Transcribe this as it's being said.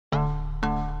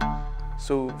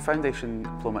So Foundation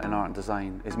Diploma in Art and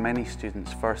Design is many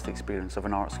students' first experience of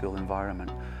an art school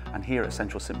environment, and here at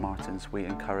Central St Martin's we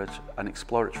encourage an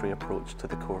exploratory approach to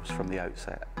the course from the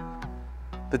outset.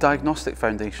 The Diagnostic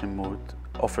Foundation mode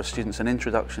offers students an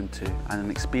introduction to and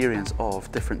an experience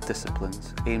of different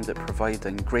disciplines aimed at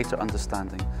providing greater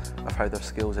understanding of how their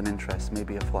skills and interests may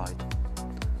be applied.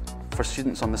 For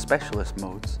students on the specialist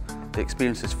modes, the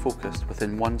experience is focused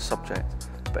within one subject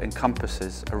but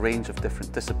encompasses a range of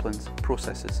different disciplines,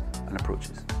 processes and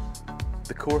approaches.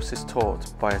 The course is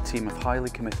taught by a team of highly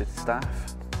committed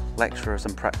staff, lecturers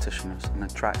and practitioners, and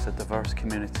attracts a diverse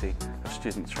community of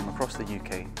students from across the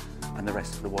UK and the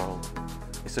rest of the world.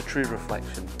 It's a true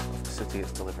reflection of the city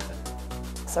it's delivered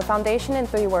in. So Foundation in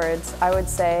 3 words, I would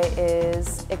say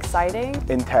is exciting,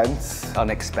 intense,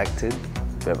 unexpected,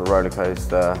 bit of a roller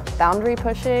coaster, boundary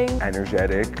pushing,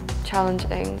 energetic,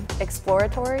 challenging,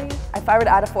 exploratory. If I were to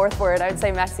add a 4th word, I would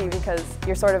say messy, because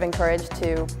you're sort of encouraged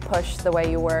to push the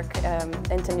way you work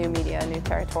into new media, new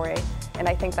territory, and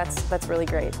I think that's really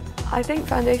great. I think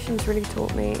Foundation's really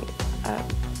taught me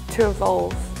to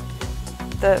evolve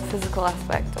the physical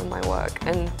aspect of my work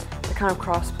and the kind of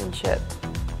craftsmanship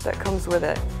that comes with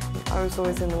it. I was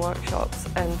always in the workshops,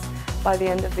 and by the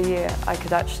end of the year I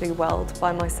could actually weld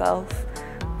by myself,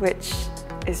 which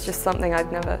is just something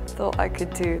I'd never thought I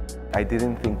could do. I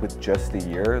didn't think with just a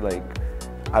year,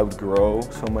 I would grow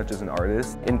so much as an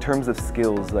artist. In terms of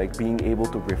skills, being able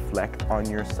to reflect on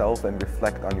yourself and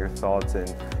reflect on your thoughts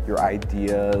and your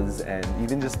ideas, and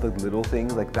even just the little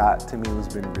things like that, to me has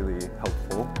been really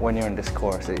helpful. When you're in this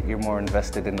course, you're more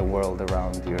invested in the world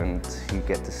around you, and you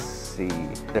get to see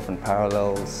different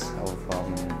parallels of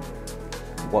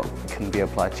what can be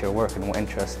applied to your work and what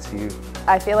interests you.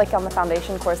 I feel like on the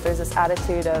Foundation course there's this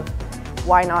attitude of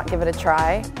why not give it a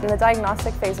try. In the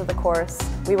diagnostic phase of the course,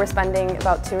 we were spending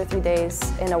about 2 or 3 days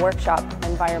in a workshop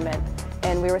environment,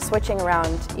 and we were switching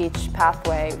around each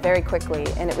pathway very quickly,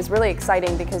 and it was really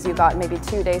exciting because you got maybe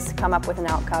 2 days to come up with an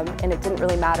outcome, and it didn't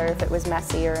really matter if it was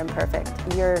messy or imperfect.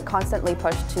 You're constantly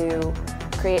pushed to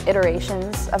create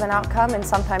iterations of an outcome, and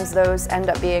sometimes those end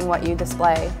up being what you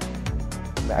display.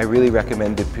 I really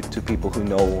recommend it to people who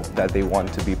know that they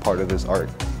want to be part of this art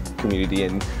community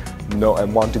and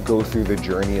want to go through the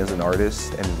journey as an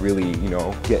artist and really,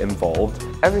 get involved.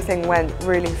 Everything went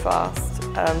really fast,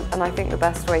 and I think the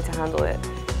best way to handle it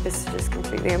is to just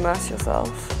completely immerse yourself.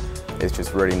 It's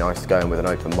just really nice to go in with an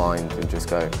open mind and just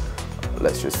go,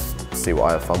 let's just see what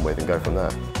I have fun with and go from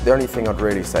there. The only thing I'd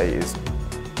really say is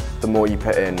the more you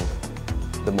put in,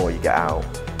 the more you get out.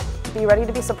 Be ready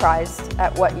to be surprised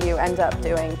at what you end up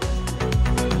doing.